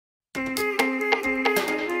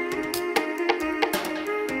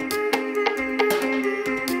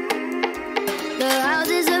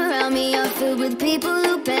people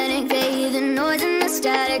who panic. They hear the noise and the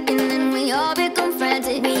static, and then we all become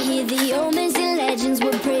frantic. We hear the omens and legends,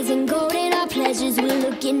 we're praising gold in our pleasures. We're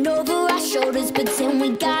looking over our shoulders, pretend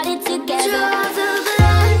we got it together. Draw the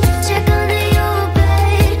blood, check under your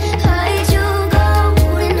bed, hide your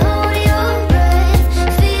gold and hold your breath.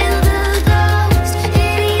 Feel the ghost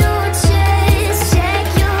in your chest, check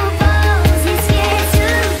your pulse, it's here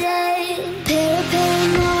today.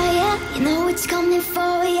 Paranoia, you know it's coming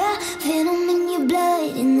for ya. Venom in your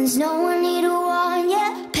blood, and there's no one here to warn ya.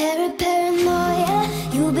 Paranoia,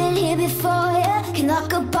 you've been here before ya. Can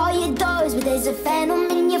lock up all your doors, but there's a phantom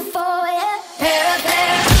in your foyer. Paranoia.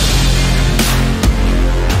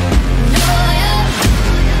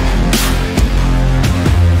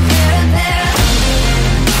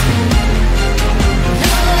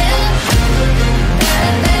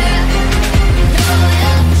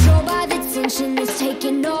 It's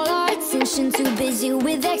taking all our attention. Too busy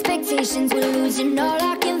with expectations, we're losing all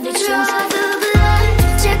our convictions. Draw the blood,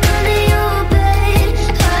 check under your bed,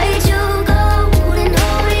 hide your gold and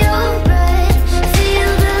hold your breath.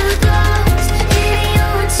 Feel the ghost in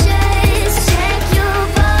your chest, check your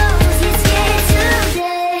pulse, it's here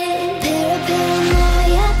today.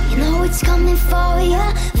 Paranoia, you know it's coming for ya.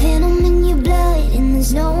 Venom in your blood, and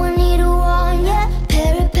there's no one here to warn ya.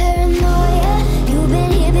 Paranoia, you've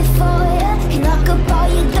been here before ya. Can lock up all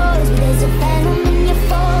your doors, but there's a phantom in your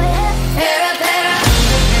foyer.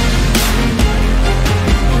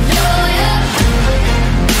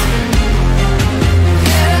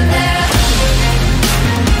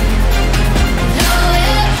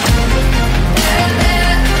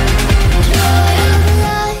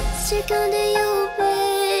 Stick under your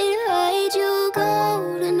bed, hide your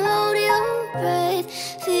gold and hold your breath.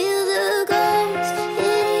 Feel the ghost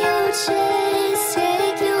in your chest,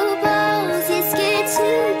 take your pulse, it's scared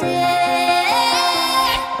today.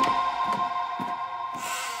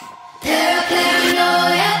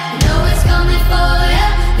 Paranoia, you know it's coming for ya.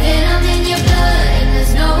 Venom in your blood, and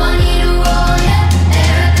there's no one here to warn ya.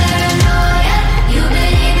 Paranoia, you've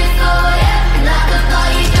been here before ya. Lock up all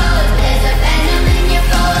your doors, there's a phantom in your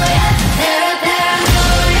foyer.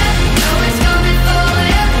 Paranoia, you know it's coming for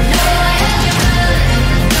ya. Venom in your blood, and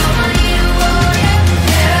there's no one here to warn ya.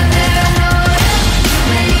 Paranoia, you've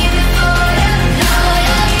been here before ya. Lock up all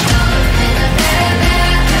your doors, there's a paranoia.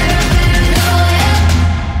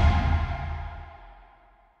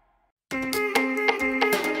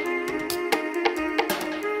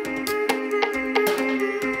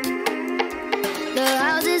 The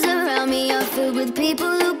houses around me are filled with people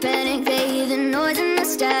who panic. They hear the noise and the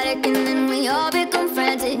static, and then we all become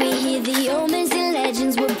frantic. We hear the omens and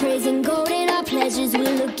legends, we're praising gold in our pleasures.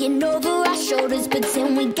 We're looking over our shoulders,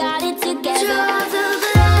 pretend we got it together. Draw the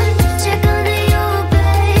blood, check under your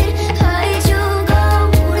bed, hide your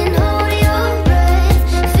gold and hold your breath.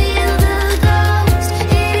 Feel the ghost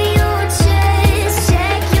in your chest,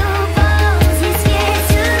 check your pulse, it's here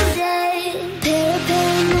today.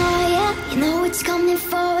 Paranoia, you know it's coming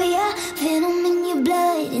for ya. Venom in your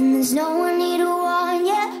blood, and there's no one here to warn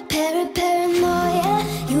ya. Paranoia,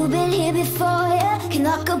 you've been here before ya. Can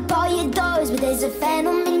lock up all your doors, but there's a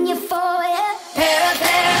phantom in your foyer.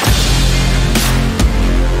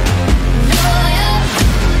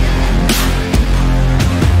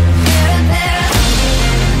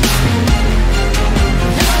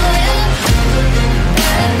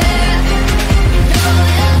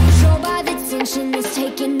 Controlled by the tension, it's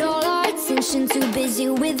taking all our attention. Too busy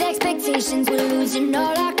with expectations, we're losing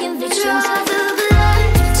all our convictions. Draw the blood,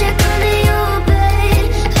 check under your bed,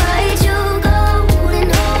 hide your gold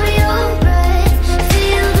and hold your breath.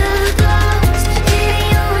 Feel the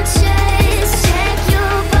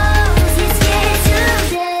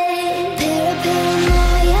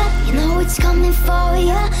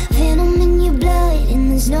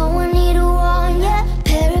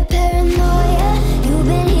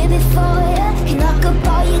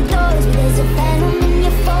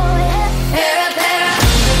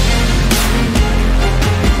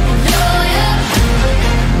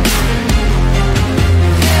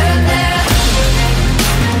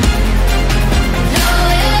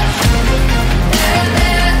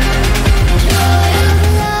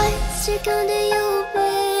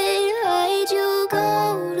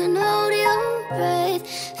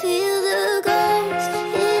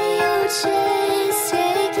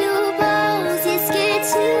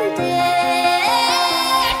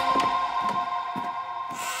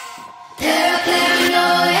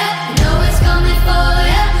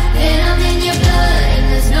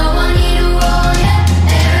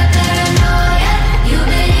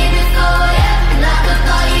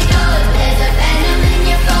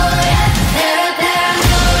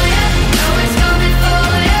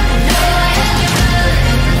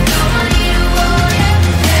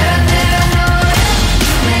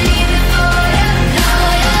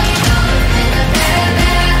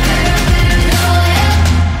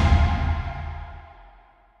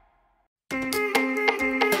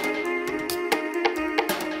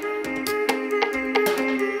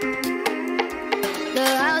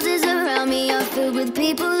filled with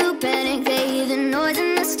people who panic. They hear the noise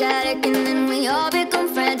and the static, and then we all become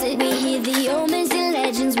frantic. We hear the omens and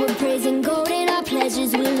legends, we're praising God in our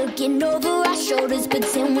pleasures. We're looking over our shoulders,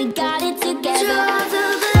 pretend we got it together. Draw the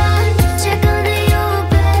line, check under your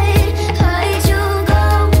bed, hide your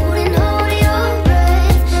gold and hold your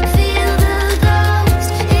breath. Feel the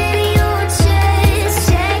ghost in your chest,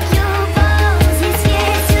 check your bones, it's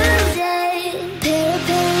here today.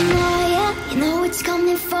 Paranoia, you know it's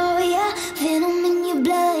coming for ya. Venom in your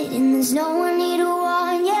blood, and there's no one here to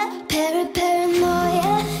warn ya.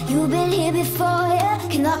 Paranoia, you've been here before ya.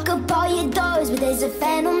 Can lock up all your doors, but there's a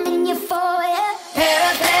phantom in your foyer.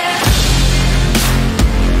 Paranoia.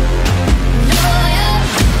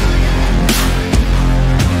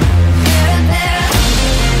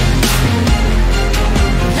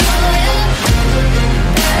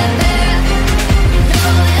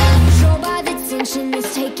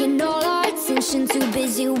 It's taking all our attention. Too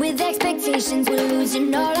busy with expectations, we're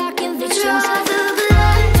losing all our convictions. Draw the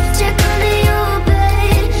line, check under your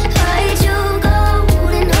bed, hide your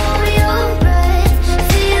gold and hold your breath.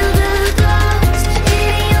 Feel the ghost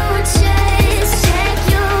in your chest, check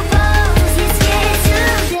your bones, it's here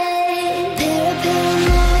today.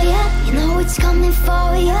 Paranoia, you know it's coming for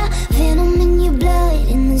ya. Venom in your blood,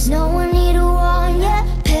 and there's no one here to warn ya.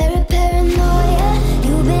 Paranoia,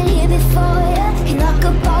 you've been here before ya. Can lock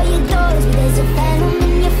up all your doors, but there's a phantom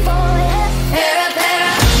in your foyer. Paranoia.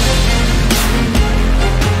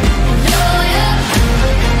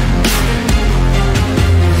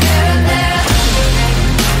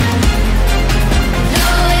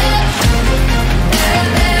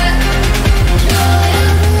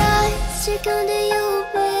 Stick under your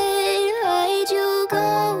bed, hide your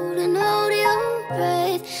gold and hold your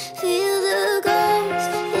breath. Feel the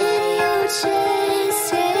ghost in your chest,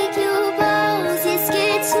 take your bones, it's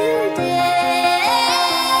scared today.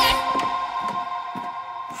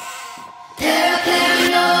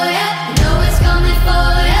 Paranoia, you know it's coming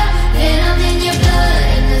for ya. Venom in your blood,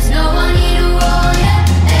 and there's no one here to warn ya.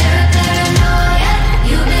 Paranoia,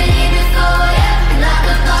 you've been here before ya. Lock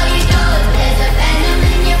up all your doors, there's a phantom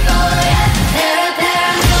in your foyer.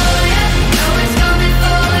 Paranoia, you know it's coming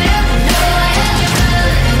for ya. Venom in your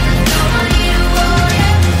blood, and there's no one here to warn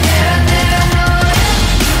ya. Paranoia,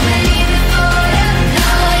 you've been here before ya.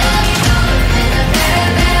 Lock up all your doors, there's a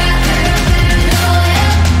paranoia.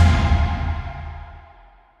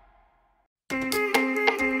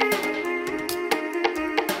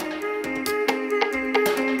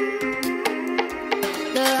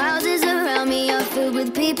 The houses around me are filled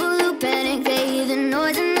with people who panic. They hear the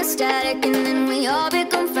noise and the static, and then we all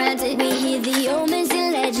become frantic. We hear the omens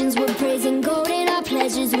and legends, we're praising God in our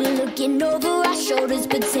pleasures. We're looking over our shoulders,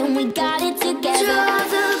 pretend we got it together. Draw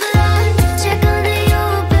the line, check under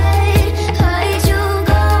your bed, hide your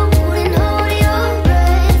gold and hold your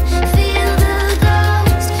breath. Feel the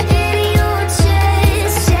ghost in your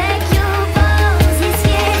chest, check your bones, it's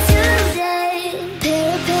here today.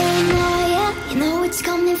 Paranoia, you know it's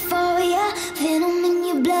coming for ya. Venom in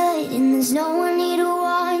your blood, and there's no one here to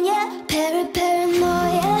warn ya.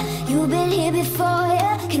 Paranoia, you've been here before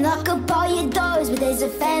ya. Can lock up all your doors, but there's a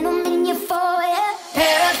phantom in your foyer.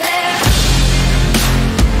 Paranoia.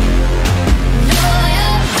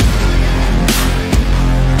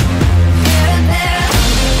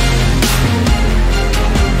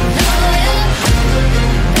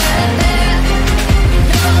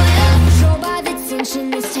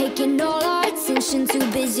 It's taking all our attention. Too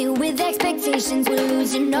busy with expectations, we're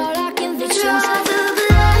losing all our convictions. Draw the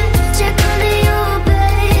line, check under your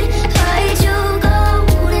bed, hide your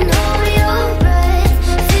gold and hold your breath.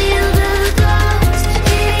 Feel the ghost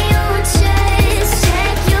in your chest,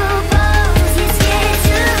 check your bones, it's here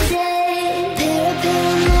today.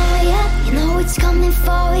 Paranoia, you know it's coming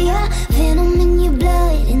for ya. Venom in your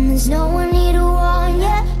blood, and there's no one here to warn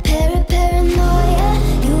ya. Paranoia,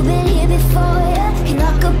 you've been here before ya. Can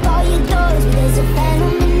lock up all your doors, but there's a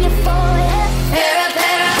phantom in your foyer.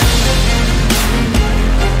 Paranoia.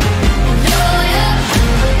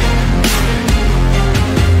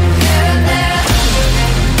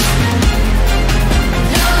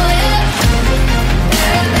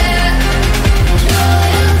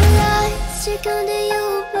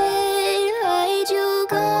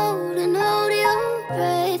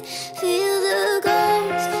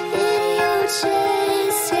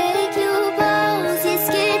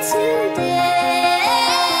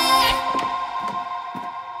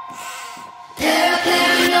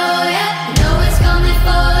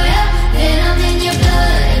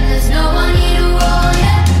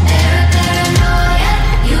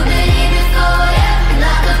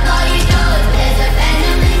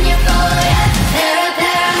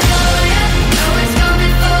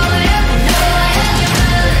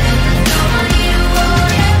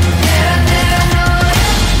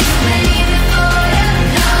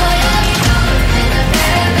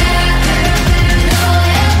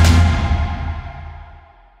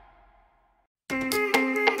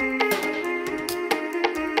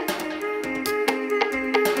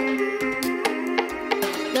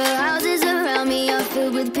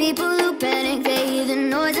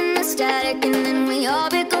 the static, and then we all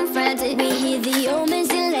become frantic. We hear the omens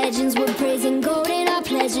and legends, we're praising gold in our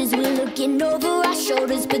pleasures. We're looking over our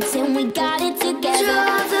shoulders, pretend we got it together.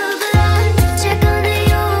 Draw the line, check under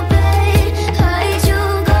your bed, hide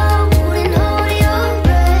your gold and hold your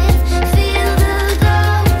breath. Feel the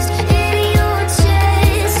ghost in your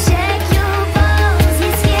chest, check your bones,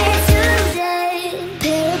 it's here today.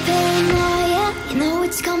 Paranoia, you know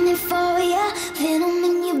it's coming for ya. Venom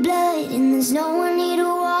in your blood, and there's no one here to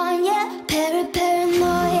warn ya.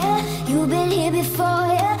 Paranoia, you've been here before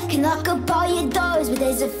ya. Can lock up all your doors, but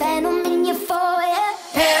there's a phantom in your foyer.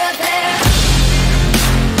 Paranoia.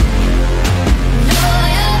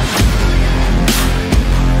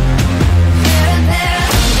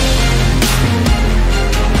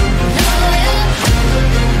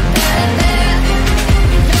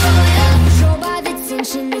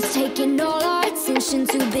 It's taking all our attention.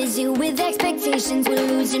 Too busy with expectations, we're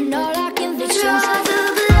losing all our convictions. Draw the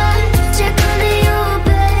blood, check under your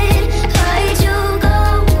bed, hide your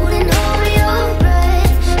gold and hold your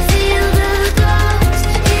breath. Feel the ghost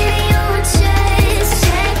in your chest,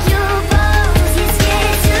 check your bones, it's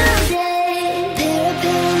here today.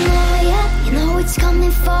 Paranoia, you know it's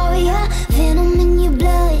coming for ya. Venom in your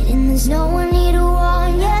blood, and there's no one here to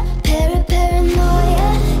warn ya. Paranoia,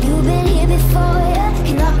 you've been here before ya.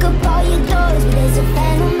 Can lock up all your doors, but there's a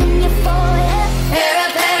phantom in your foyer.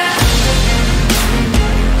 Paranoia.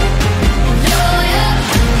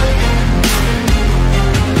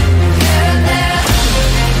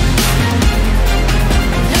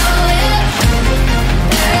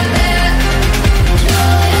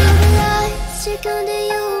 Stick under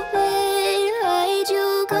your bed, hide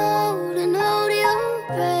your gold and hold your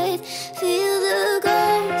breath. Feel the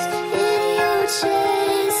ghost in your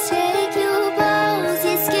chest, take your bones,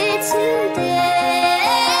 it's scared today.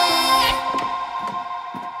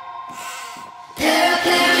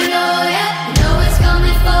 Paranoia, you know it's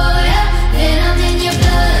coming for ya. Venom in your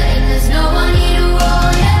blood, and there's no one here to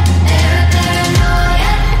warn ya.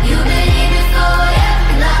 Paranoia, you've been here before ya.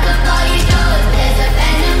 Lock up all your doors, there's a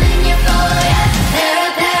phantom in your foyer.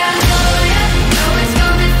 Paranoia, you know it's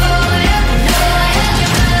coming for ya. Venom in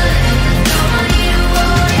your blood, and there's no one here to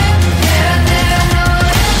warn ya.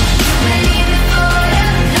 Paranoia, you've been here before ya.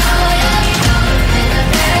 Lock up all your doors, there's a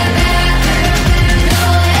paranoia.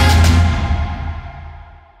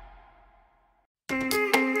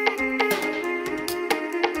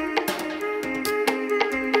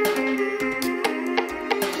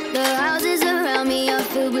 The houses around me are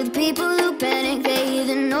filled with people who panic. They hear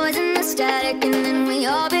the noise and the static, and then we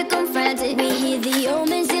all become frantic. We hear the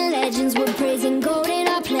omens and legends, we're praising gold in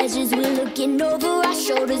our pleasures. We're looking over our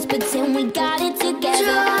shoulders, pretend we got it together.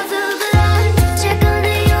 Draw the line, check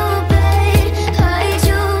under your bed, hide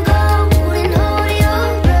your gold and hold your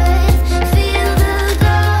breath. Feel the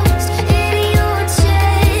ghost in your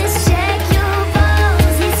chest, check your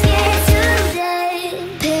bones, it's here today.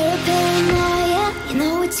 Paranoia, you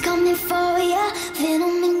know it's coming for ya.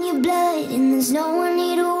 Venom in your blood, and there's no one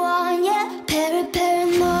here to warn ya.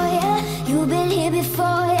 Paranoia, you've been here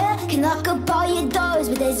before ya. Can lock up all your doors,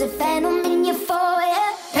 but there's a phantom in your foyer.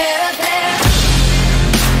 Paranoia.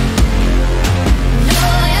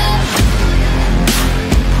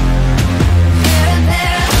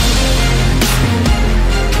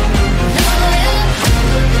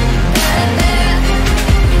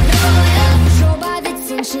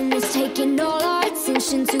 It's taking all our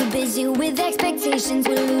attention. Too busy with expectations,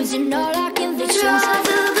 we're losing all our convictions. Draw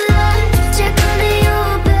the blood, check under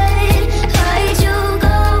your bed, hide your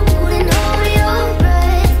gold and hold your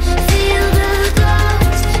breath. Feel the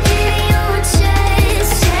ghost in your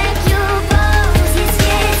chest, check your bones, it's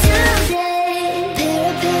here today.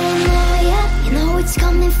 Paranoia, you know it's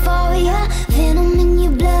coming for ya. Venom in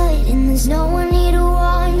your blood, and there's no one here to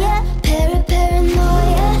warn ya.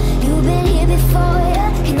 Paranoia, you've been here before ya.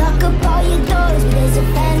 Can lock up all your doors, but there's a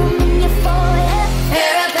phantom in your foyer.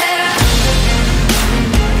 Paranoia.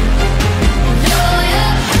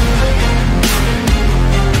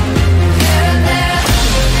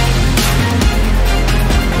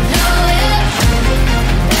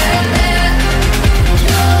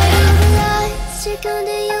 Stick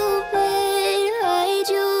under your bed, hide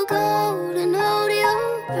your gold and hold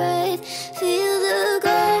your breath. Feel the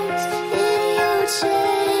ghost in your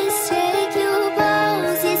chest, take your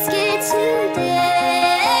bones, it's scared today.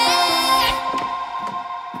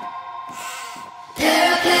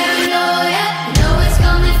 Paranoia, you know it's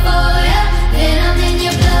coming for ya. Venom in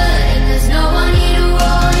your blood, and there's no one here to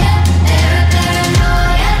warn ya.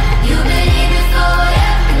 Paranoia, you've been here before ya.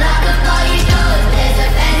 Lock up all your doors, there's a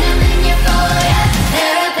phantom in your foyer.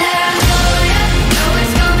 Paranoia, you know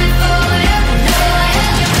it's coming for ya. Venom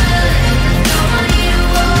in your blood.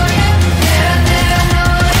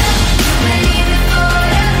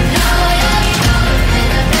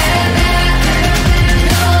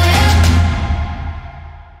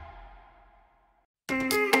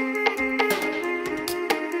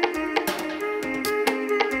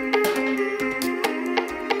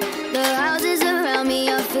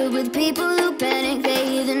 with people who panic. They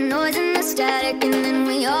hear the noise and the static, and then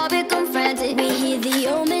we all become frantic. We hear the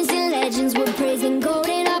omens and legends, we're praising gold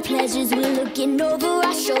in our pleasures. We're looking over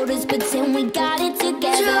our shoulders, pretend we got it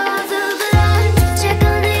together. Draw the blood, check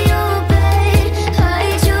under your bed,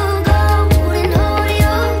 hide your gold and hold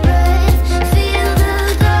your breath. Feel the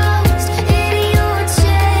ghost in your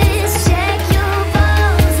chest, check your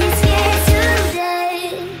pulse, it's here today.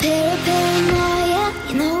 Paranoia,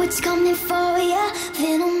 you know it's coming for ya.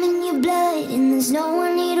 Venom in your blood, and there's no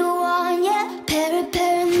one here to warn ya.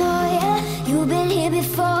 Paranoia, you've been here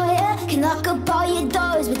before ya. Can lock up all your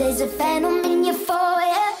doors, but there's a phantom in your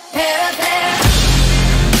foyer. Paranoia.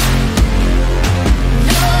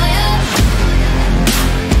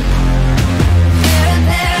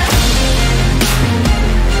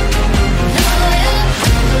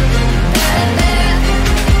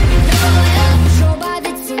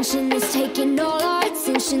 It's taking all our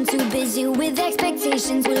attention. Too busy with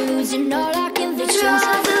expectations, we're losing all our convictions.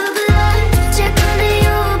 Draw the blood, check under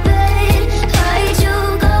your bed, hide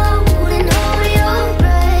your gold and hold your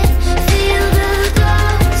breath. Feel the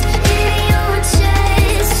ghost in your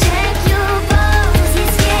chest, check your pulse,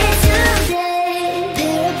 it's here today.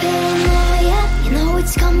 Paranoia, you know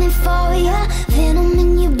it's coming for ya. Venom in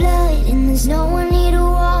your blood, and there's no one here to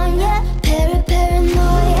warn ya.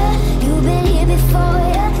 Paranoia, you've been here before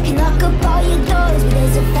ya. Can lock up all your doors, but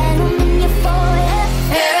there's a phantom in your foyer.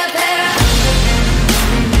 Paranoia.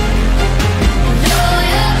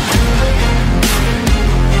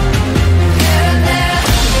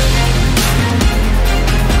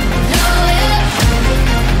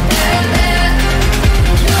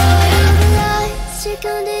 Stick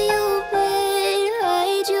under your bed,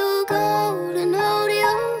 hide your gold and hold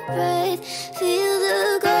your breath. Feel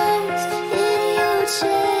the ghost in your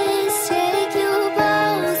chest, take your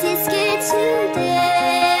pulse, it's scared today.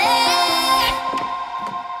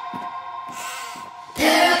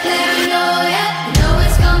 Paranoia, you know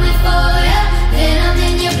it's coming for ya. Venom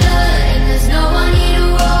in your blood, and there's no one here to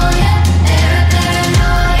warn ya.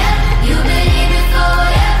 Paranoia, you've been here before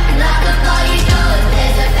ya. Lock up all your doors,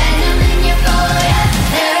 there's a phantom in your foyer.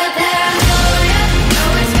 Paranoia, you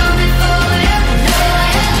know it's coming for ya.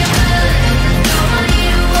 Venom in your blood, and there's no one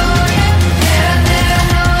here to warn ya.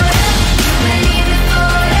 Paranoia, you've been here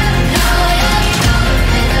before ya. Lock up all your doors,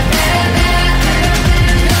 there's a paranoia.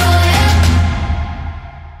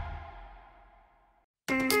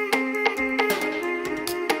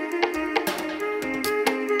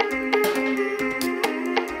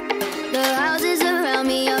 The houses around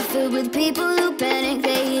me are filled with people who panic.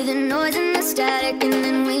 They hear the noise and the static, and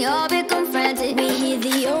then we all become frantic. We hear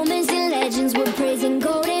the omens and legends, we're praising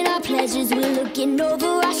gold in our pleasures. We're looking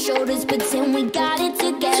over our shoulders, pretend we got it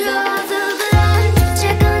together. Draw the blood,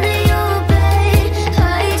 check under your bed,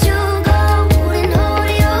 hide your gold and hold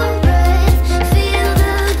your breath. Feel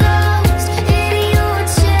the ghost in your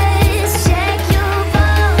chest, check your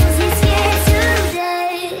pulse, it's here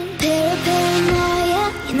today. Paranoia,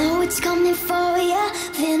 you know it's coming for ya.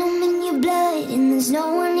 Venom in your blood, and there's no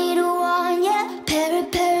one here to warn ya.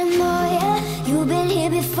 Paranoia, you've been here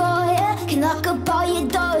before ya. Can lock up all your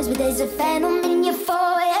doors, but there's a phantom in your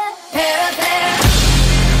foyer. Paranoia.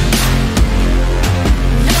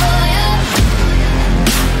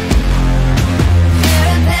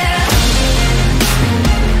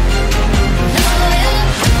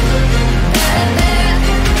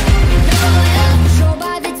 Controlled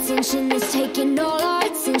by the tension, it's taking all our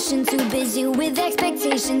attention. Too busy with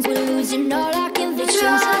expectations, we're losing all our convictions.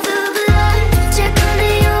 Draw the blood, check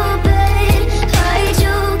under your bed, hide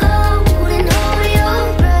your gold and hold your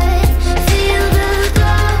breath. Feel the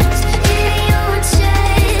ghost in your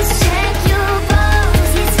chest, check your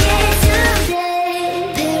pulse, it's here today.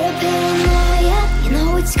 Paranoia, you know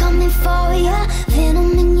it's coming for ya.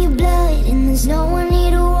 Venom in your blood, and there's no one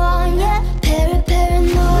here to warn ya.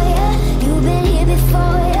 Paranoia, you've been here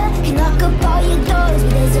before ya. Can lock up all your doors,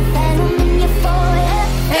 but there's a phantom in your foyer.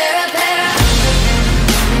 Paranoia.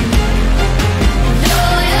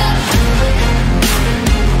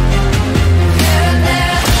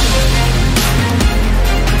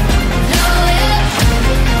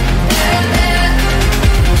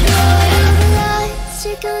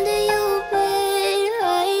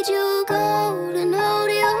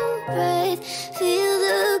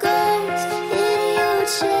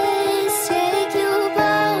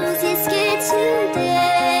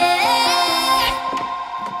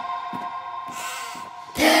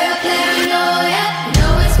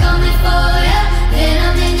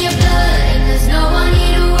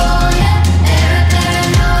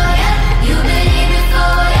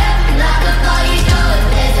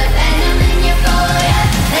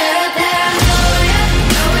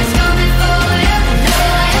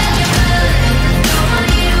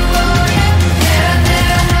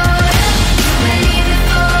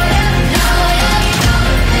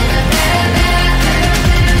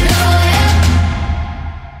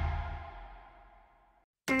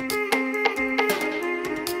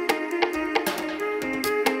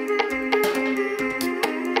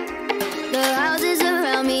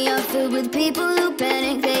 filled with people who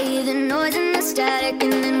panic. They hear the noise and the static,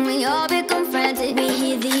 and then we all become frantic. We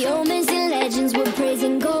hear the omens and legends, we're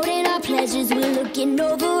praising gold in our pleasures. We're looking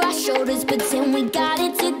over our shoulders, pretend we got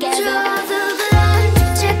it together. Draw the blood,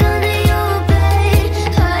 check under your bed,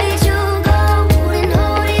 hide your gold and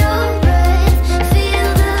hold your breath. Feel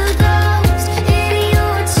the ghost in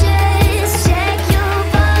your chest, check your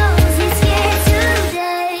bones, it's here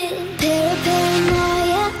today.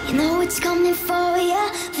 Paranoia, you know it's coming for ya.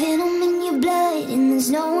 Venom in your blood, and there's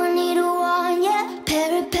no one here to warn ya.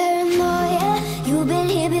 Paranoia, you've been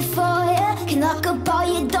here before ya. Can lock up all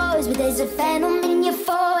your doors, but there's a phantom in your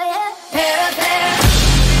foyer. Paranoia.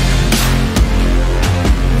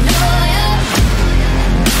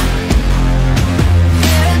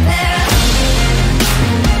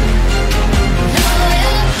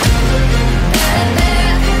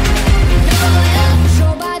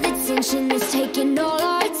 It's taking all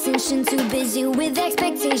our attention. Too busy with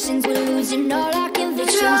expectations, we're losing all our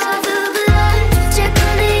convictions. Draw the blood, check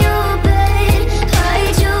under your bed,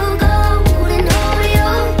 hide your gold and hold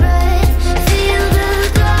your breath. Feel the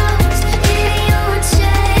ghost in your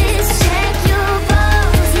chest, check your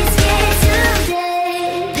bones, it's here today.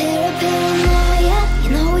 Paranoia, you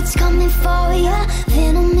know it's coming for ya.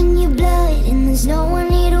 Venom in your blood, and there's no one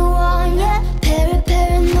here to warn ya.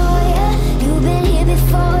 Paranoia, you've been here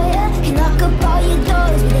before ya. Lock up all your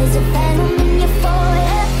doors, but there's a phantom in your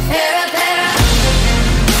foyer.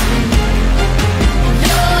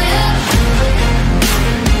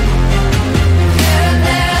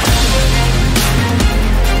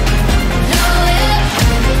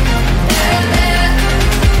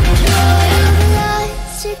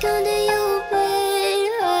 Stick under your bed,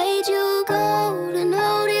 hide your gold and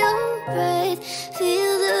hold your breath.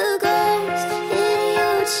 Feel the ghost in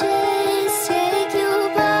your chest, take your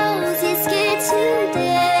bones, it's good today.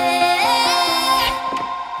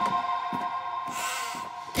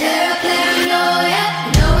 Paranoia,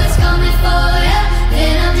 you know it's coming for ya.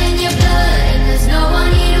 Venom in your blood, and there's no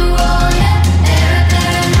one here to warn ya.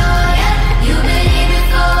 Paranoia, you've been here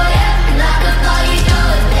before ya. Lock up all your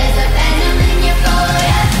doors, there's a phantom in your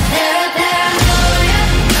foyer. Paranoia,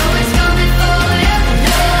 you know it's coming for ya.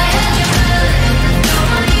 Venom in your blood, and there's no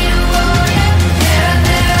one here to warn ya.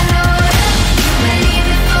 Paranoia, you've been here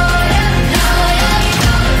before ya. Lock up all your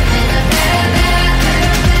doors, there's a paranoia.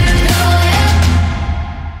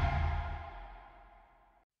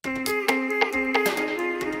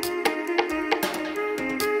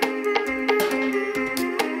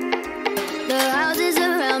 The houses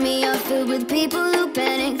around me are filled with people who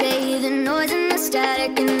panic. They hear the noise and the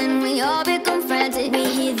static, and then we all become frantic. We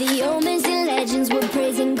hear the omens and legends, we're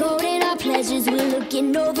praising gold in our pleasures. We're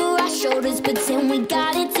looking over our shoulders, pretend we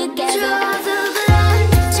got it together. Draw the blood,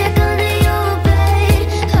 check under your bed,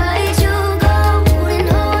 hide your gold and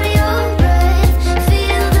hold your breath.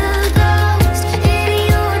 Feel the ghost in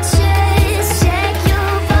your chest, check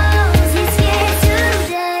your bones, it's here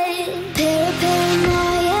today.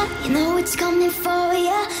 Paranoia, you know it's coming for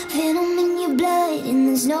ya. Venom in your blood, and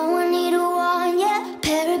there's no one here to warn ya.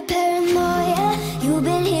 Paranoia, you've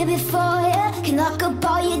been here before ya. Can lock up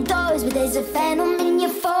all your doors, but there's a phantom in your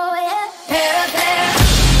foyer. Paranoia.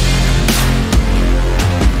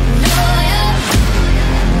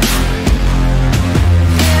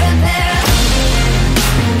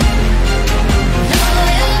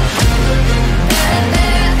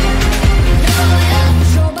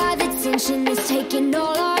 It's taking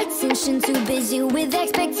all our attention. Too busy with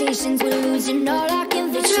expectations, we're losing all our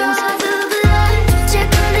convictions. Draw the blood,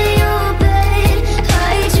 check under your bed,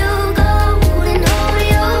 hide your gold and hold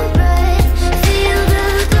your breath. Feel the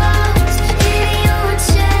ghost in your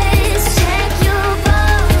chest, check your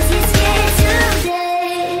bones, it's here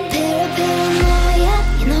today. Paranoia,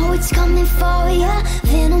 you know it's coming for ya.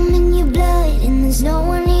 Venom in your blood, and there's no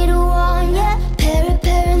one here to warn ya.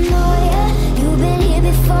 Paranoia, you've been here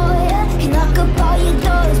before ya. Can lock up all your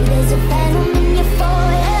doors, but there's a phantom in your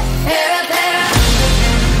foyer.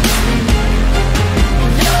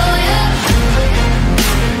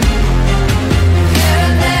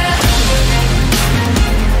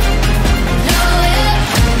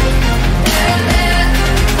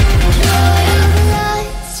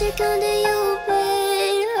 Stick under your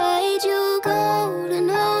bed, hide your gold and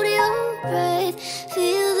hold your breath.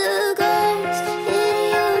 Feel the ghost in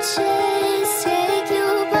your chest, take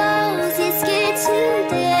your bones, it's good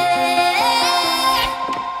today.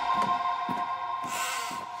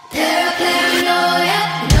 Paranoia,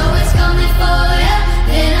 you know it's coming for ya.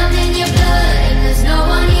 Venom in your blood, and there's no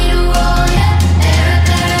one here to warn ya.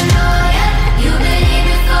 Paranoia, you've been here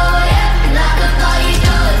before ya. Lock up all your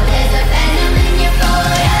doors, there's a phantom in your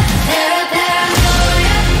foyer. Paranoia.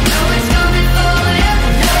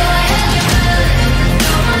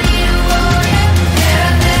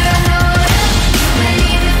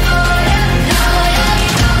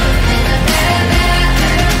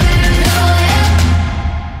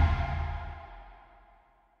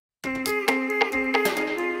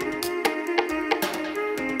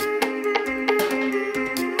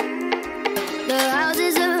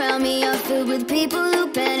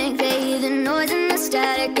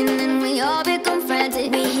 then we all become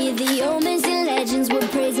frantic. We hear the omens and legends, we're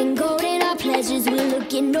praising gold in our pleasures. We're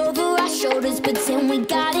looking over our shoulders, pretend we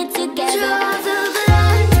got it together. Draw the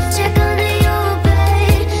blood, check under your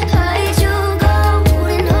bed, hide your gold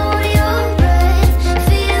and hold your breath.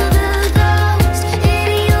 Feel the ghost in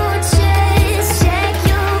your chest, check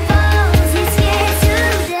your bones, it's here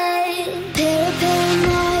today.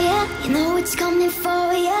 Paranoia, you know it's coming for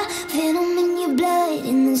ya. Venom in your blood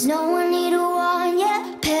and there's no one here to warn ya.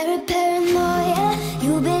 Paranoia,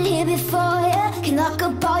 you've been here before ya. Can lock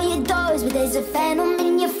up all your doors, but there's a phantom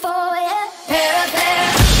in your foyer. Paranoia.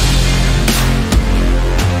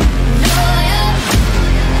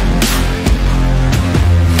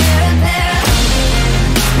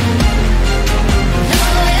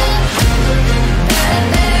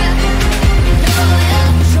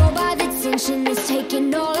 Controlled by the tension, it's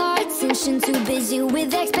taking all our attention. Too busy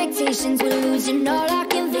with expectations, we're losing all our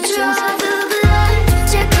convictions. Draw the blood,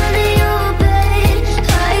 check under your bed,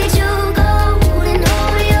 hide your gold and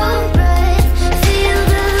hold your breath. Feel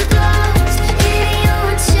the ghost in your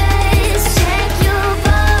chest, check your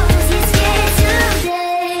bones, it's here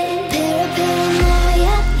today.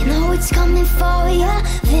 Paranoia, you know it's coming for ya.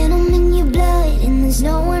 Venom in your blood and there's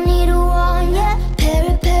no one here to warn ya.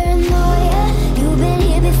 Paranoia, you've been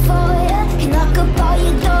here before ya. Can lock up all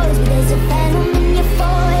your doors, but there's a phantom in your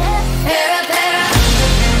foyer. Paranoia.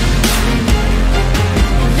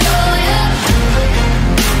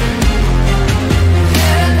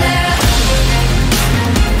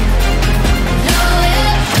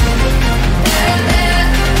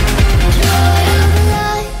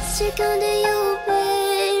 Stick under your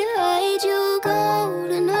bed, hide your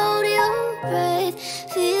gold and hold your breath.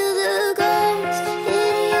 Feel the ghost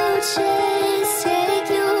in your chest, take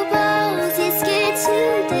your bones, it's scared to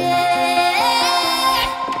death.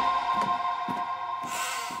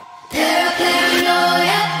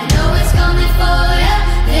 Paranoia, you know it's coming for ya.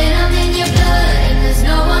 Venom in your blood and there's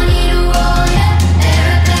no one here to warn ya.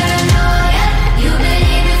 Paranoia, you've been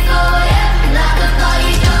here before ya. Lock up all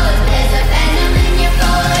your doors, there's a phantom in your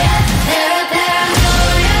foyer.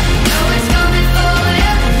 Paranoia, you know it's coming for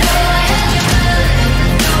ya. Venom in your blood and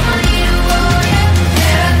there's no one here to warn ya.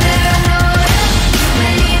 Paranoia, you've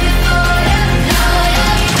been here before ya. Lock up all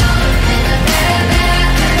your doors, there's a paranoia.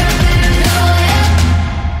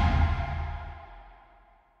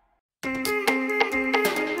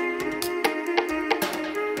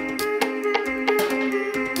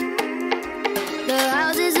 The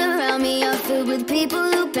houses around me are filled with people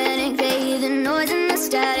who panic. They hear the noise and the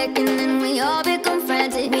static, and then we all become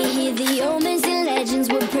frantic. We hear the omens and legends,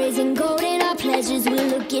 we're praising gold in our pleasures. We're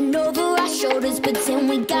looking over our shoulders, pretend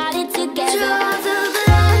we got it together. Draw the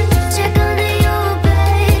blood, check under your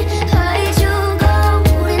bed, hide your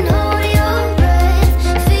gold and hold your breath.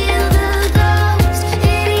 Feel the ghost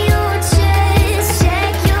in your chest,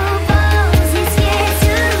 check your bones, it's here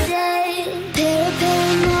today.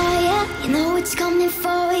 Paranoia, you know it's coming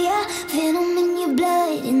for ya. Venom in your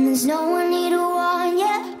blood and there's no one here to warn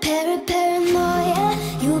ya. Paranoia,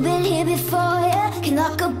 you've been here before ya. Can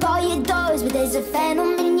lock up all your doors, but there's a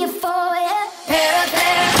phantom in your foyer.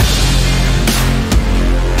 Paranoia.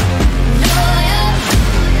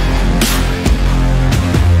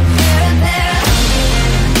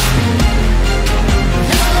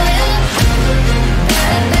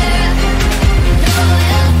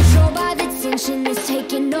 Controlled by the tension, it's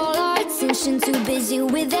taking all our attention. Too busy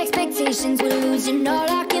with expectations, we're losing all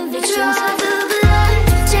our convictions. Draw the blood,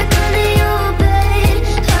 check under your bed,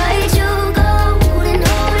 hide your gold and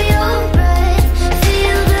hold your breath.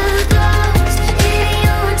 Feel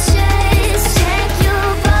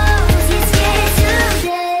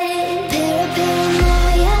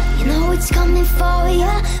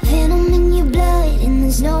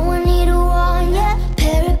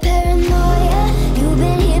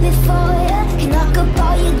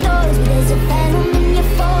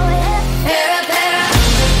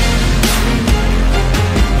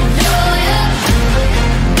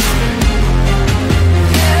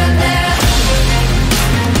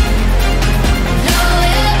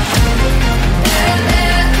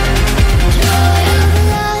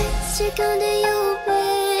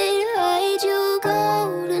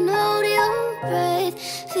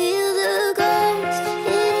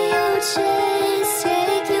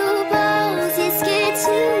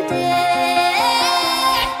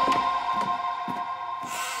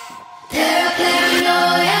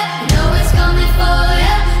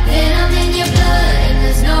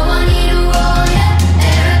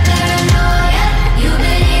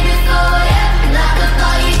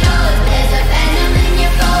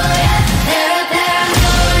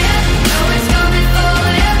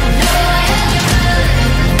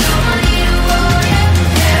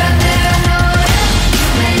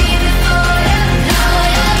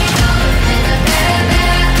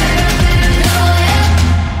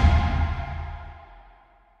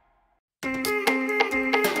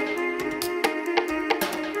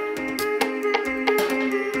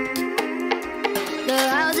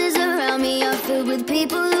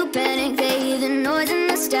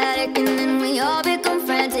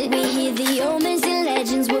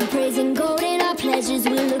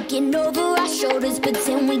we're looking over our shoulders,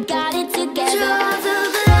 pretend we got it together. Draw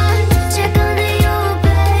the blood, check under your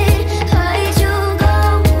bed, hide your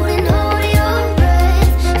gold and hold your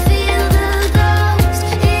breath. Feel the ghost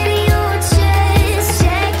in your chest,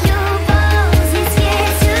 check your pulse, it's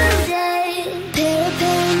here today.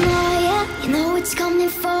 Paranoia, you know it's coming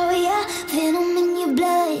for ya. Venom in your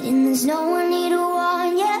blood and there's no one here to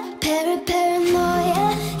warn ya. Paranoia,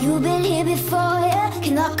 you've been here before ya.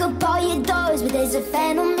 Can lock up all your doors, but there's a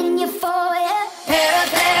phantom in your foyer.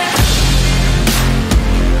 Paranoia.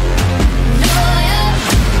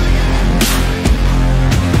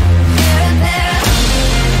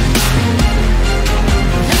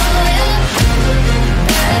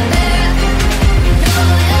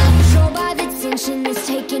 Controlled by the tension, it's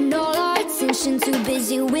taking all our attention. Too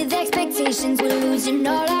busy with expectations, we're losing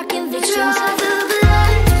all our convictions. Draw the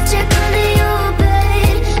blood, check under your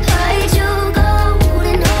bed, hide your gold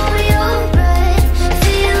and hold your breath.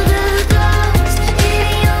 Feel the ghost in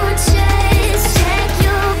your chest, check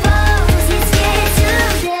your pulse, it's here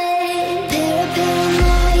today.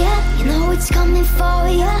 Paranoia, you know it's coming for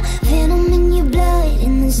ya. Venom in your blood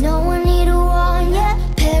and there's no one here to warn ya.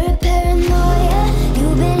 Paranoia,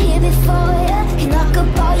 you've been here before ya. Can lock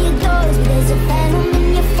up all your doors, but there's a phantom in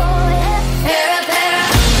your foyer.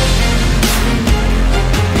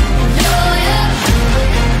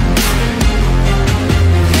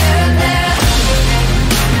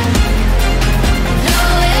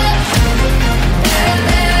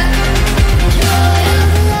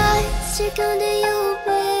 Check under your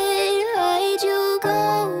bed, hide your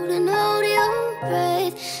gold and hold your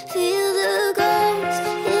breath. Feel the ghost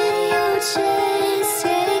in your chest,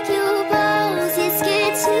 take your pulse, it's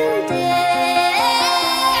scared today.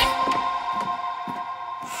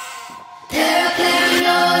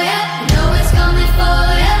 Paranoia, you know it's coming for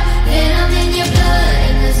ya. Venom in your blood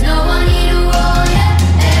and there's no one here to warn ya.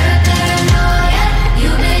 Paranoia,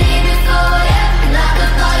 you've been here before ya. Lock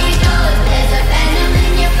up all your doors, there's a phantom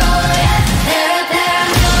in your foyer.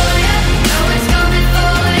 Paranoia, you know it's coming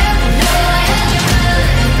for ya. Venom in your blood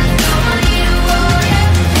and there's no one here to warn ya.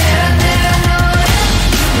 Paranoia,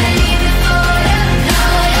 you've been here before ya. Lock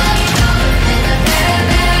up all your doors, there's a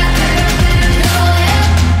paranoia.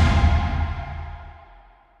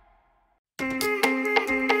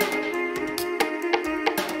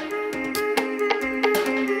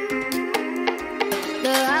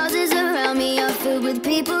 The houses around me are filled with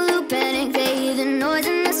people who panic. They hear the noise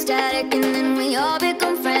and the static, and then we all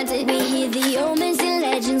become frantic. We hear the omens and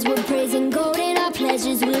legends, we're praising gold in our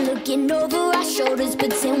pleasures. We're looking over our shoulders,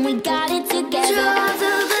 pretend we got it together. Draw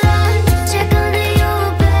the blood, check under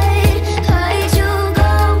your bed, hide your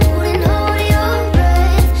gold and hold your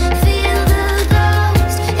breath. Feel the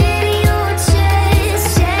ghost in your chest,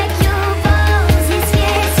 check your pulse, it's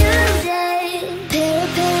here today.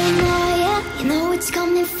 Paranoia, you know it's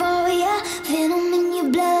coming for ya. Venom in your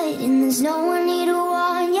blood and there's no one here to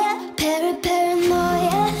warn ya.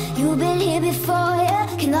 Paranoia, you've been here before ya.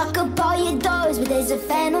 Can lock up all your doors, but there's a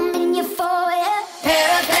phantom in your foyer.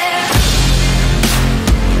 Paranoia.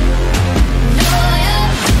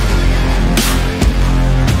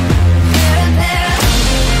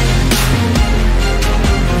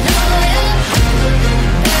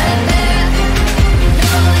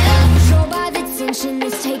 Controlled by the tension,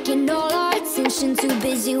 it's taking all our attention. Too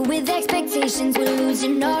busy with expectations, we're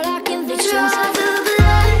losing all our convictions. Draw the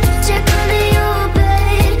blood, check under your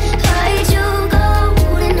bed, hide your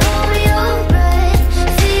gold and hold your breath.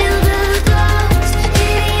 Feel the ghost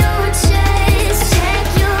in your chest, check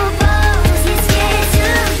your pulse, it's here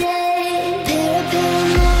today.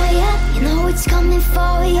 Paranoia, you know it's coming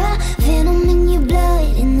for ya. Venom in your blood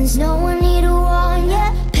and there's no one here to warn ya.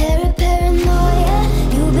 Paranoia,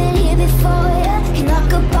 you've been here before ya. Can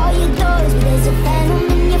lock up all your doors, but there's a phantom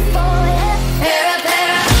in your foyer.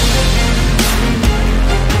 Paranoia.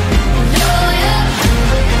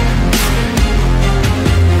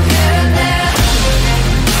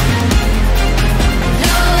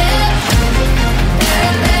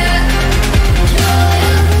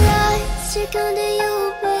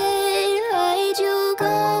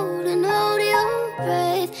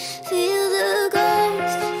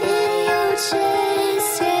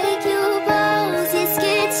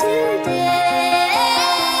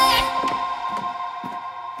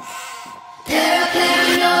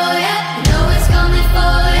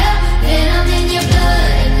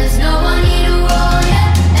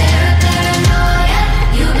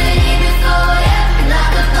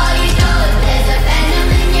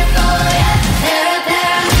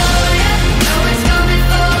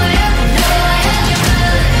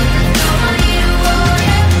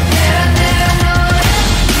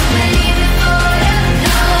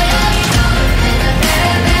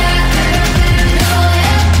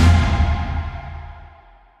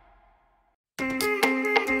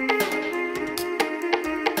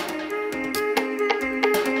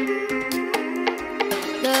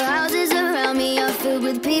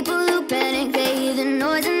 people who panic. They hear the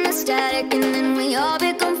noise and the static, and then we all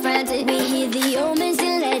become frantic. We hear the omens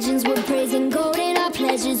and legends, we're praising gold in our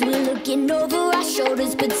pleasures. We're looking over our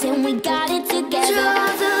shoulders, pretend we got it together. Draw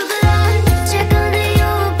the blood, check under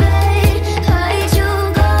your bed, hide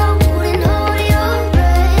your gold and hold your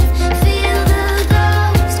breath. Feel the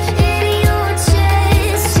ghost in your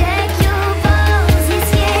chest, check your pulse, it's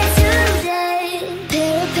here today.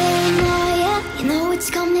 Paranoia, you know it's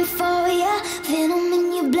coming for ya. Venom in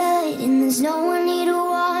your blood, and there's no one here to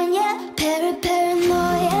warn ya.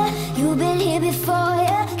 Paranoia, you've been here before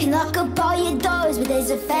ya. Can lock up all your doors, but there's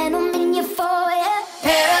a phantom in your foyer.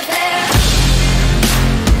 Paranoia.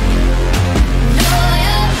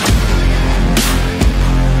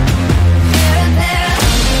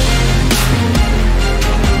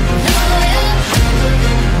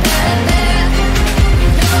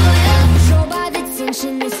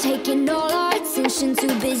 It's taking all our attention.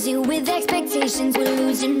 Too busy with expectations, we're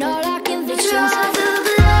losing all our convictions. Draw the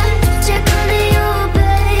blood, check under your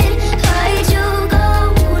bed, hide your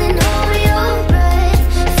gold and hold your breath.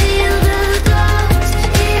 Feel the ghost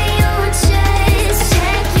in your chest,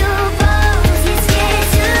 check your pulse, it's here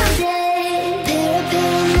today.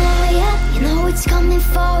 Paranoia, you know it's coming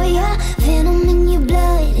for ya. Venom in your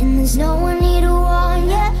blood, and there's no one here to warn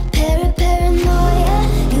ya. Paranoia,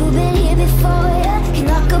 you've been here before ya. Can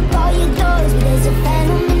lock up all your doors, but there's a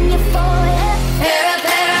phantom in your foyer.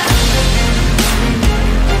 Paranoia.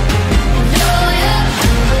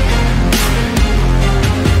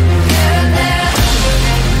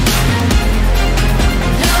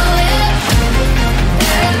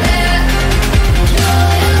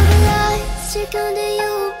 Stick under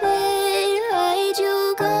your bed, hide your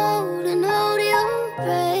gold and hold your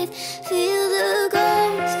breath. Feel the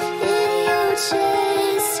ghost in your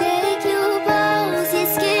chest, take your pulse,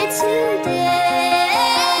 it's scared today.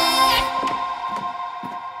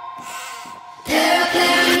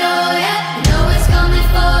 Paranoia, you know it's coming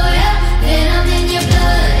for ya. Venom in your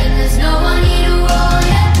blood, and there's no one here to warn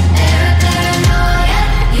ya. Paranoia,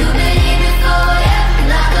 you've been here before ya.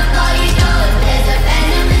 Lock up all your doors, there's a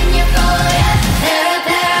phantom in your foyer.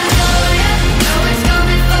 Paranoia, you know it's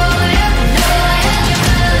coming for ya. Venom in your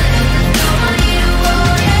blood, and there's no one here to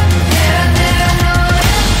warn ya.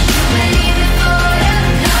 Paranoia, you've been here before ya.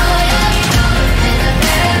 Lock up all your doors, there's a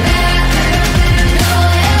paranoia.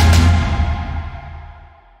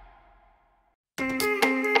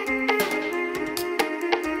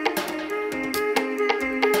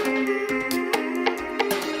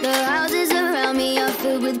 The houses around me are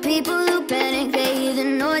filled with people who panic. They hear the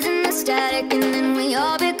noise and the static, and then we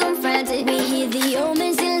all become frantic. We hear the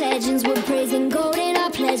omens and legends, we're praising gold in our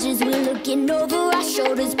pleasures. We're looking over our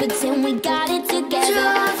shoulders, pretend we got it together.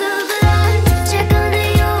 Draw the blood, check under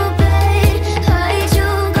your bed, hide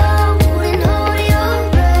your gold and hold your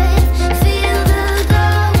breath. Feel the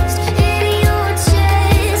ghost in your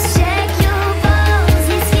chest, check your pulse,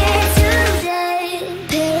 it's here today.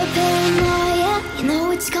 Paranoia, you know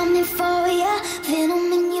it's coming for ya.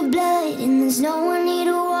 Venom in your blood, and there's no one here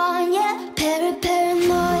to warn ya.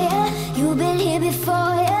 Paranoia, you've been here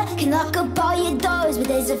before ya. Can lock up all your doors, but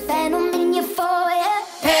there's a phantom in your foyer.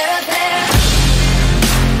 Paranoia.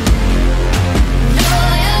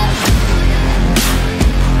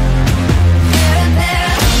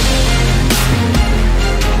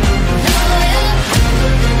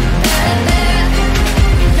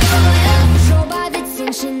 Controlled by the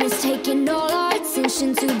tension, it's taking all our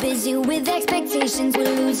attention. Too busy with expectations,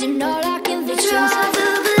 we're losing all our convictions. Draw the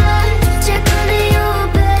blood, check under your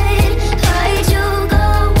bed, hide your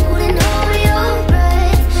gold and hold your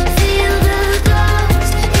breath. Feel the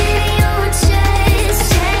ghost in your chest,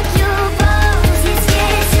 check your pulse, it's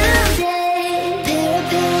here today.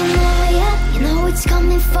 Paranoia, you know it's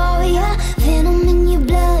coming for ya. Venom in your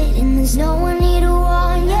blood, and there's no one here to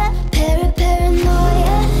warn ya.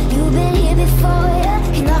 Paranoia, you've been here before ya.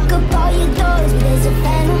 Can lock up all your doors, but there's a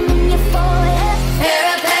phantom in your foyer.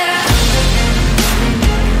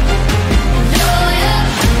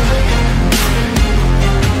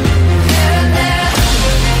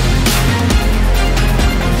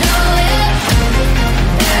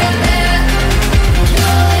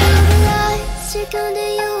 Stick under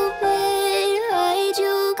your bed, hide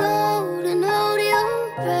your gold and hold your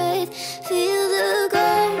breath. Feel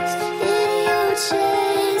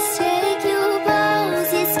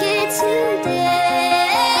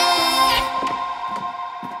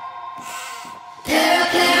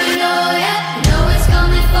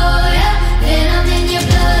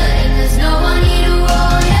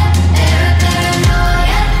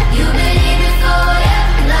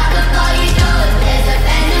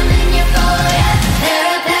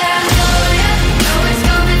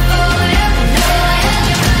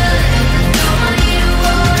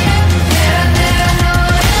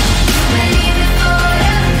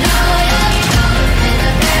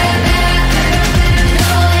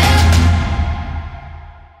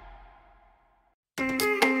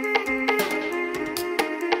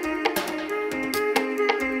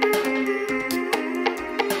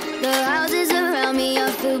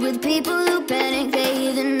with people who panic. They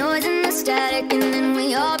hear the noise and the static, and then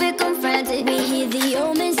we all become frantic. We hear the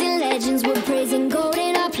omens and legends, we're praising gold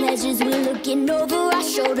in our pleasures. We're looking over our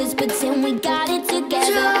shoulders, pretend we got it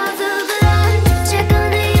together. Draw the blood, check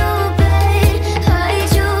under your bed,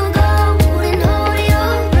 hide your gold and hold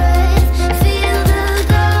your breath. Feel the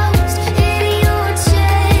ghost in your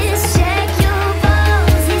chest, check your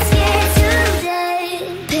bones, it's here today.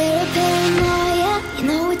 Paranoia, you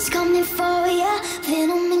know it's coming for ya.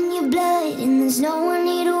 Venom in your blood and there's no one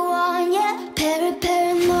here to warn ya.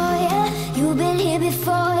 Paranoia, you've been here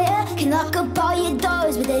before ya. Can lock up all your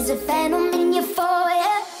doors, but there's a phantom in your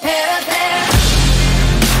foyer. Paranoia.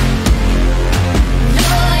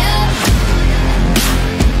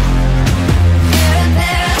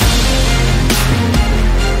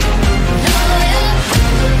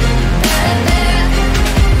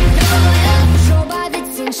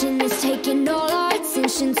 It's taking all our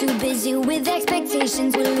attention. Too busy with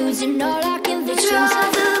expectations, we're losing all our convictions.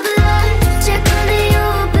 Draw the blood, check under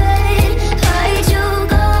your bed, hide your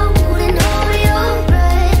gold and hold your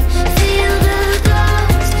breath. Feel the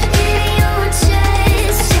ghost in your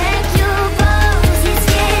chest, check your bones, it's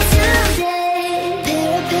here today.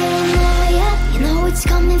 Paranoia, you know it's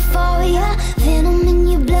coming for ya. Venom in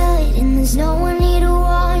your blood and there's no one here to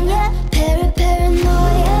warn ya.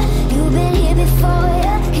 Paranoia, you've been here before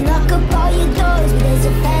ya. Lock up all your doors, but there's a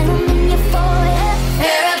phantom in your foyer.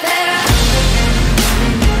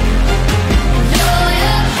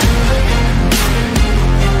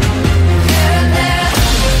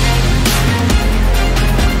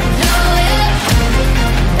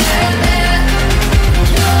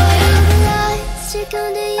 Stick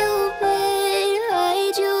under your bed,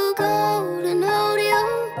 hide your gold and hold your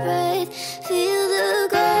breath. Feel the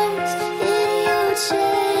ghost in your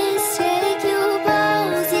chest, take your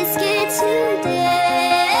bones, it's good today.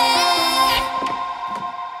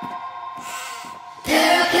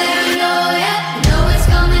 Paranoia, you know it's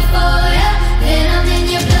coming for ya. Venom in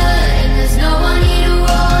your blood and there's no one here to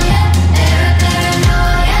warn ya.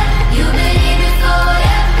 Paranoia, you've been here before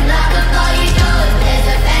ya. Lock up all your doors, there's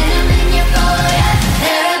a phantom in your foyer.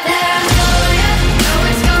 Paranoia, you know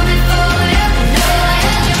it's coming for ya. Venom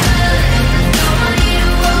in your blood and there's no one here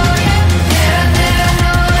to warn ya.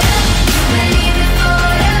 Paranoia, you've been here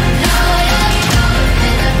before ya. Lock up all your doors,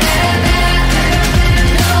 there's a paranoia.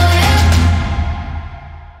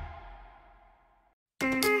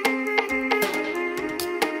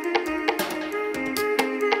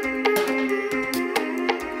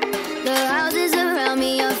 The houses around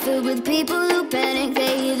me are filled with people who panic.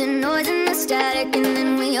 They hear the noise and the static, and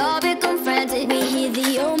then we all become frantic. We hear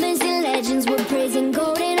the omens and legends, we're praising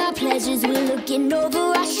gold in our pleasures. We're looking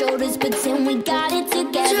over our shoulders, pretend we got it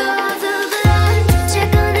together. Draw the blood,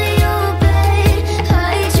 check under your bed,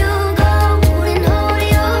 hide your gold and hold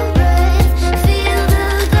your breath. Feel the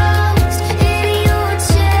ghost in your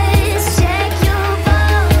chest, check your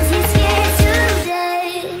bones, it's here today.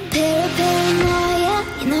 Paranoia,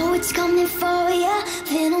 you know it's coming for ya.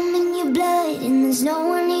 Venom in your blood and there's no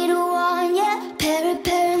one here to warn ya.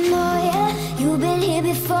 Paranoia, you've been here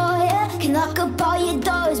before ya. Can lock up all your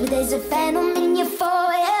doors, but there's a phantom in your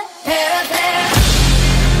foyer. Paranoia.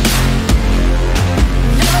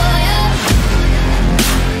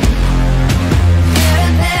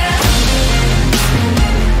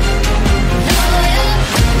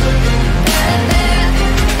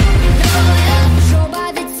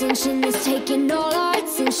 It's taking all our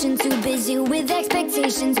attention. Too busy with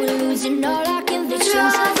expectations, we're losing all our convictions.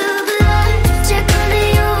 Draw the blood, check under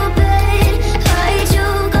your bed, hide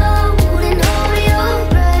your gold and hold your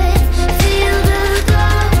breath. Feel the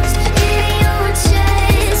ghost in your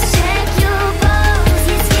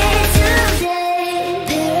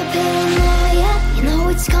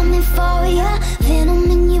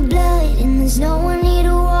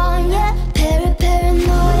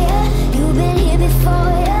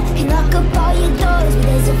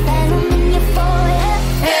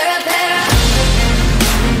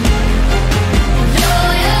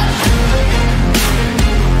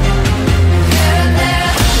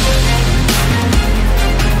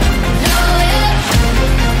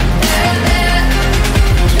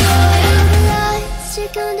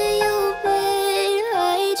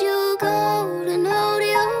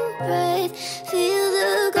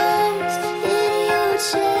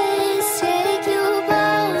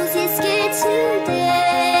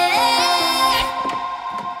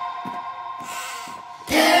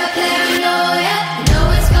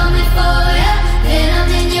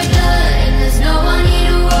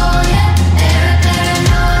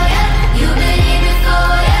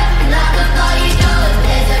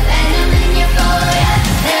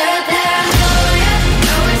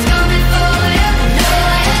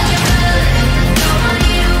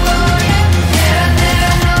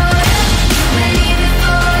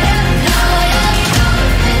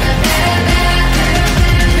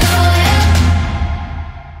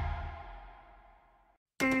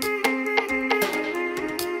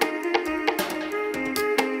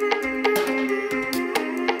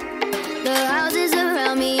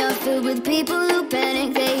filled with people who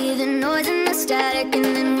panic. They hear the noise and the static, and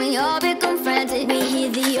then we all become frantic. We hear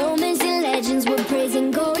the omens and legends, we're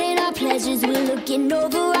praising God in our pleasures. We're looking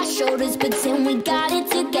over our shoulders, pretend we got it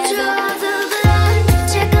together. Draw the line,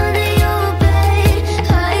 check under your bed,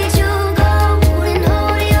 hide your gold and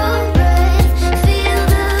hold your breath. Feel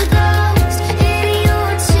the ghost in your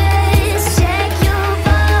chest, check your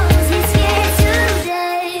bones, it's here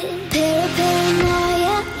today.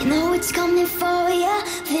 Paranoia, you know it's coming for ya.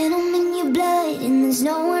 Venom in your blood, and there's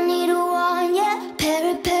no one here to warn ya.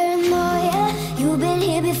 Paranoia, you've been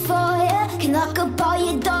here before ya. Can lock up all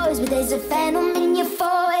your doors, but there's a phantom in your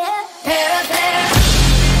foyer. Paranoia.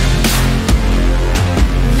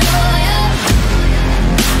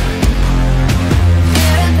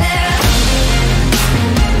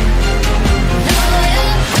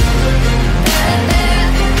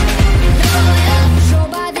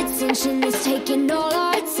 It's taking all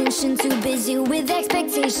our attention. Too busy with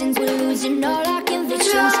expectations, we're losing all our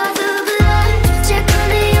convictions. Draw the blood, check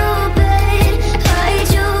under your bed, hide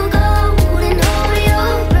your gold and hold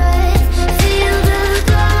your breath. Feel the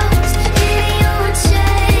ghost in your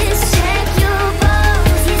chest, check your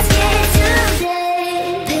bones, it's here today.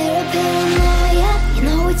 Paranoia, you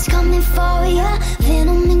know it's coming for ya.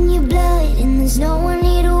 Venom in your blood, and there's no one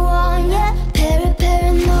here to warn ya.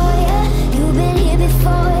 Paranoia, you've been here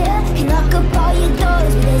before ya. Lock up all your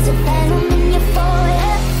doors, but there's a phantom in your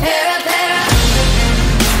foyer. Paranoia.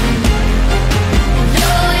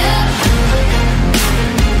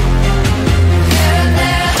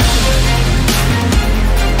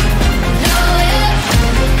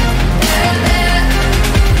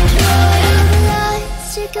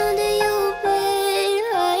 Stick under your bed,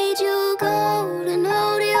 hide your gold and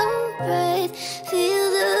hold your breath. Feel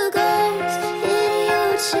the ghost in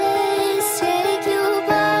your chest, take your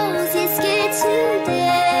bones, it's scared today.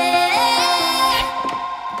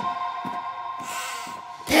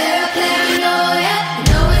 Paranoia, you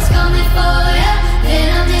know it's coming for ya.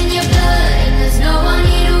 Venom in your blood, and there's no one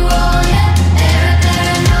here to warn ya.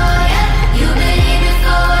 Paranoia, you've been here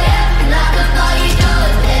before ya. Lock up all your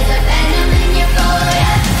doors, there's a phantom in your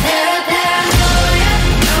foyer. Paranoia,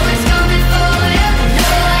 you know it's coming for ya.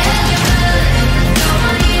 Venom in your blood, and there's no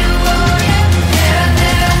one here to warn ya.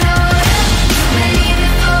 Paranoia, you've been here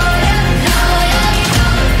before ya. Lock up all your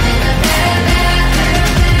doors, there's a paranoia.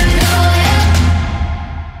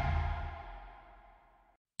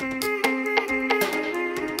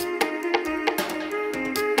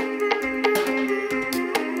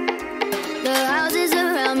 The houses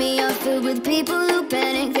around me are filled with people who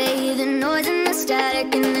panic. They hear the noise and the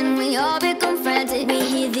static, and then we all become frantic. We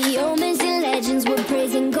hear the omens and legends, we're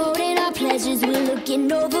praising God in our pleasures. We're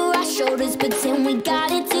looking over our shoulders, pretend we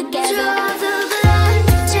got it together. Draw the line,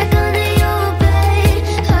 check under your bed,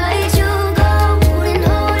 hide your gold and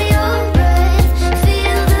hold your breath.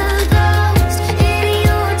 Feel the ghost in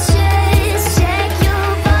your chest, check your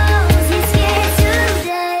bones, it's here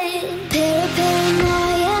today.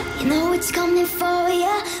 Paranoia, you know it's coming for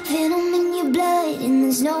ya. Venom in your blood, and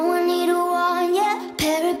there's no one here to warn ya.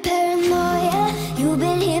 Paranoia, you've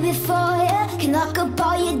been here before ya. Can lock up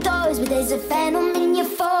all your doors, but there's a phantom in your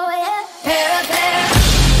foyer. Paranoia.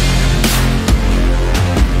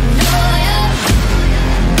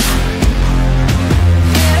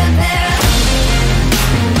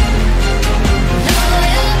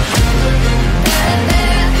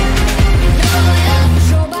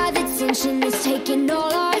 It's taking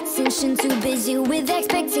all our attention. Too busy with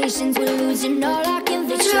expectations, we're losing all our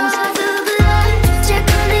convictions. Draw the blood, check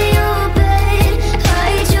under your bed,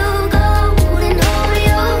 hide your gold and hold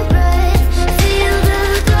your breath. Feel the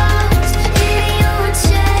ghost in your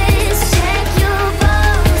chest, check your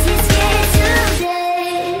bones, it's here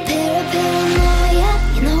today. Paranoia,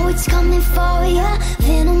 you know it's coming for ya.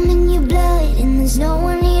 Venom in your blood, and there's no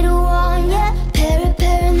one here to warn ya.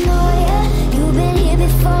 Paranoia, you've been here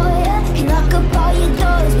before ya. Can lock up all your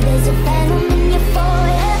doors, but there's a phantom in your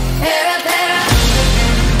foyer. Paranoia.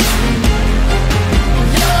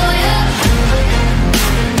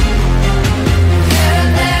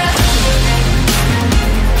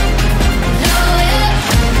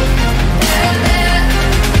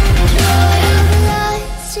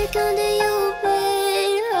 Stick under your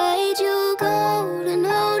bed, hide your gold and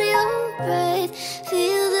hold your breath.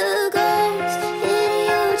 Feel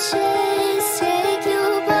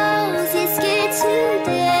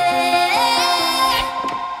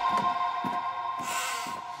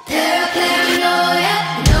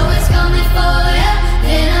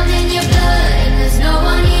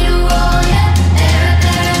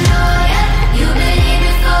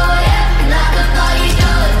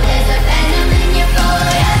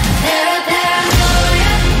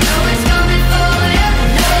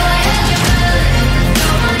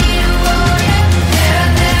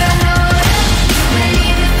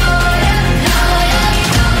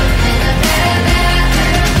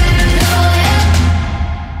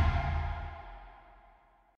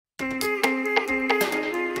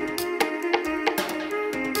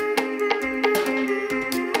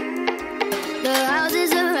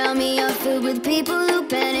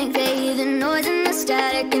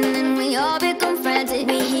static, and then we all become frantic.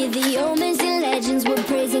 We hear the omens and legends, we're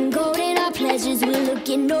praising gold in our pleasures. We're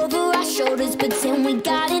looking over our shoulders, pretend we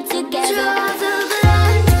got it together. Draw the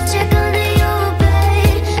blood, check under your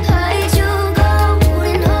bed, hide your gold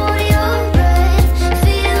and hold your breath.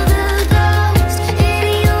 Feel the ghost in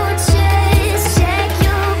your chest, check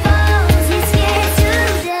your bones, it's here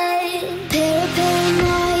today.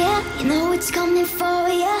 Paranoia, you know it's coming for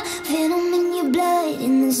ya. Venom in your blood,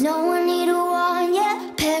 and there's no one here to warn ya.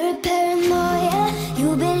 Paranoia,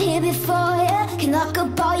 you've been here before ya. Can lock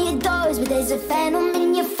up all your doors, but there's a phantom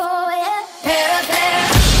in your foyer. Paranoia.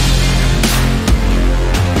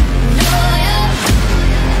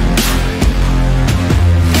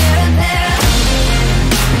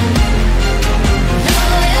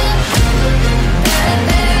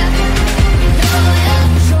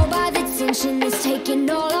 It's taking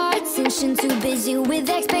all our attention. Too busy with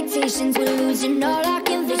expectations, we're losing all our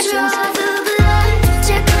convictions. Draw the blood,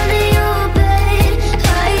 check under your bed,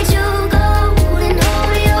 hide your gold and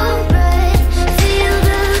hold your breath. Feel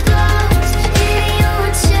the ghost in your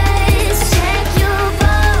chest, check your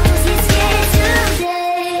bones, it's here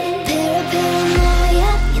today.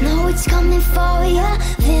 Paranoia, you know it's coming for ya.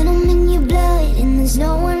 Venom in your blood, and there's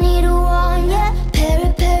no one here to warn ya.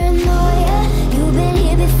 Paranoia, you've been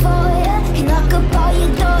here before ya. Can lock up all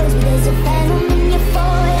your doors, but there's a phantom in your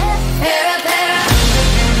foyer. Paranoia.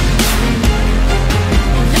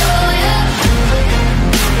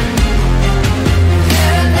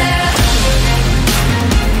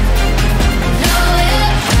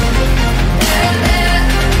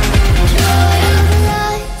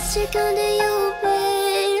 Stick under your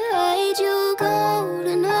bed, hide your gold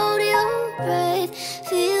and hold your breath.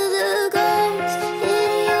 Feel the ghost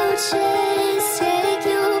in your chest, take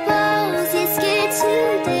your bones, it's scared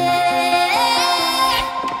today.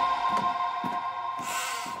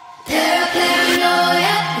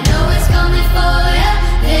 Paranoia, you know it's coming for ya.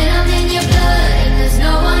 Venom in your blood, and there's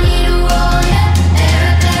no one here to warn ya.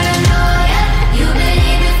 Paranoia, you've been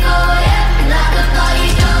here before ya. Lock up all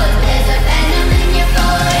your doors, there's a phantom in your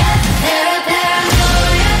foyer.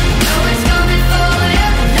 Paranoia, you know it's coming for ya.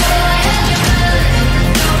 Venom in your blood, and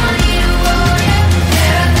there's no one here to warn ya.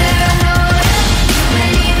 Paranoia, you've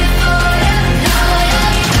been here before ya. Lock up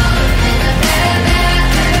all your doors, there's a paranoia.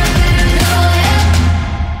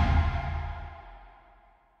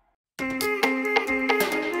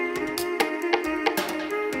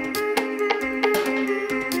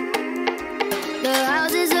 The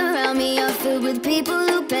houses around me are filled with people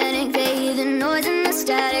who panic. They hear the noise and the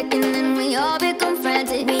static, and then we all become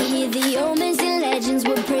frantic. We hear the omens and legends,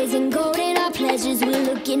 we're praising gold in our pleasures. We're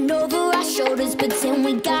looking over our shoulders, pretend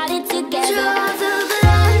we got it together. Draw the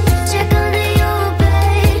blood, check under your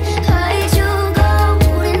bed, hide your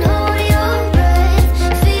gold and hold your breath.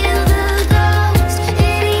 Feel the ghost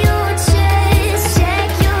in your chest, check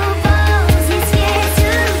your bones, it's here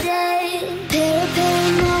today.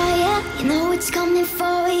 Paranoia, you know it's coming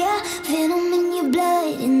for ya. Venom in your blood,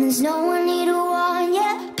 and there's no one here to warn ya.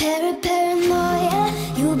 Paranoia,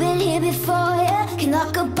 you've been here before ya. Can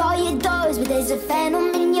lock up all your doors, but there's a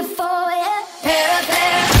phantom in your foyer.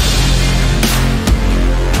 Paranoia.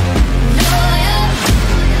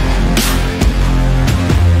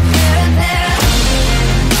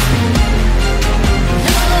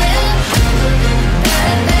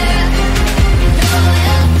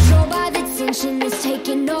 Controlled by the tension, it's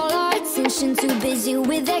taking all our attention. Too busy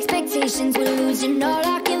with expectations, we're losing all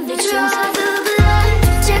our convictions. Draw the blood,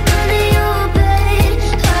 check under your bed,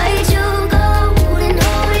 hide your gold and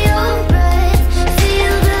hold your breath.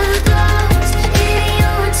 Feel the ghost in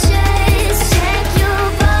your chest, check your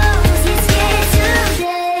bones, it's here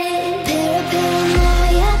today.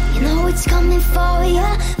 Paranoia, you know it's coming for ya.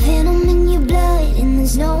 Venom in your blood, and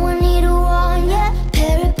there's no one here to warn ya.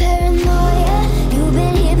 Paranoia, you've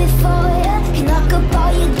been here before ya. Can lock up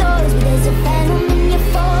all your doors, but there's a phantom in your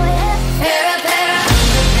foyer.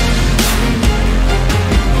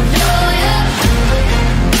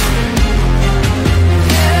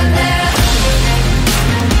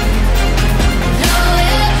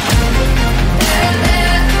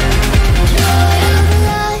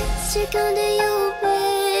 Stick under your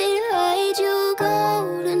bed, hide your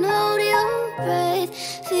gold and hold your breath.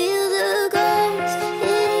 Feel the ghost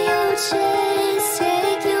in your chest,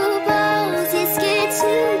 take your bones, it's scared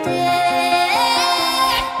today.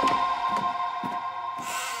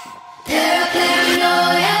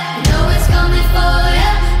 Paranoia, you know it's coming for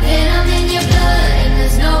ya. Venom in your blood, and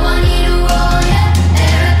there's no one here to warn ya.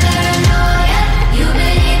 Paranoia, you've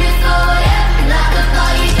been here before ya. Lock up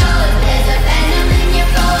all your doors, there's a phantom in your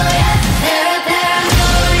foyer.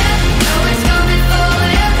 Paranoia, you know it's coming for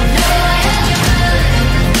ya. Venom in your blood,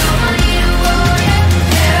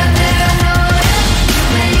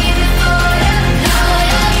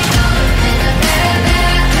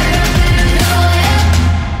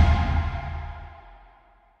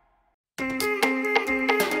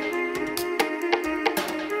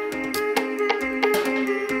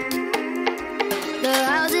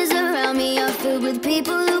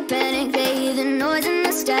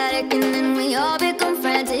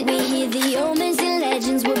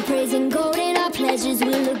 treasures.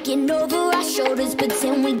 We're looking over our shoulders,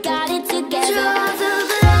 pretend we got it together. Draw the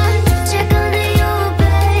blinds, check under your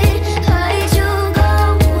bed, hide your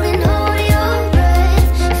gold and hold your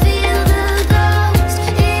breath. Feel the ghost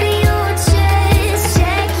in your chest,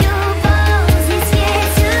 check your bones, it's here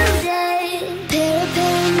today.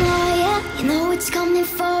 Paranoia, you know it's coming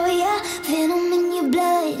for ya. Venom in your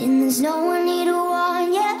blood and there's no one here to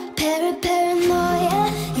warn ya. Paranoia,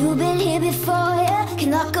 you've been here before ya.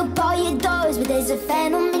 Can lock up all your doors, but there's a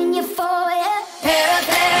phantom in your foyer.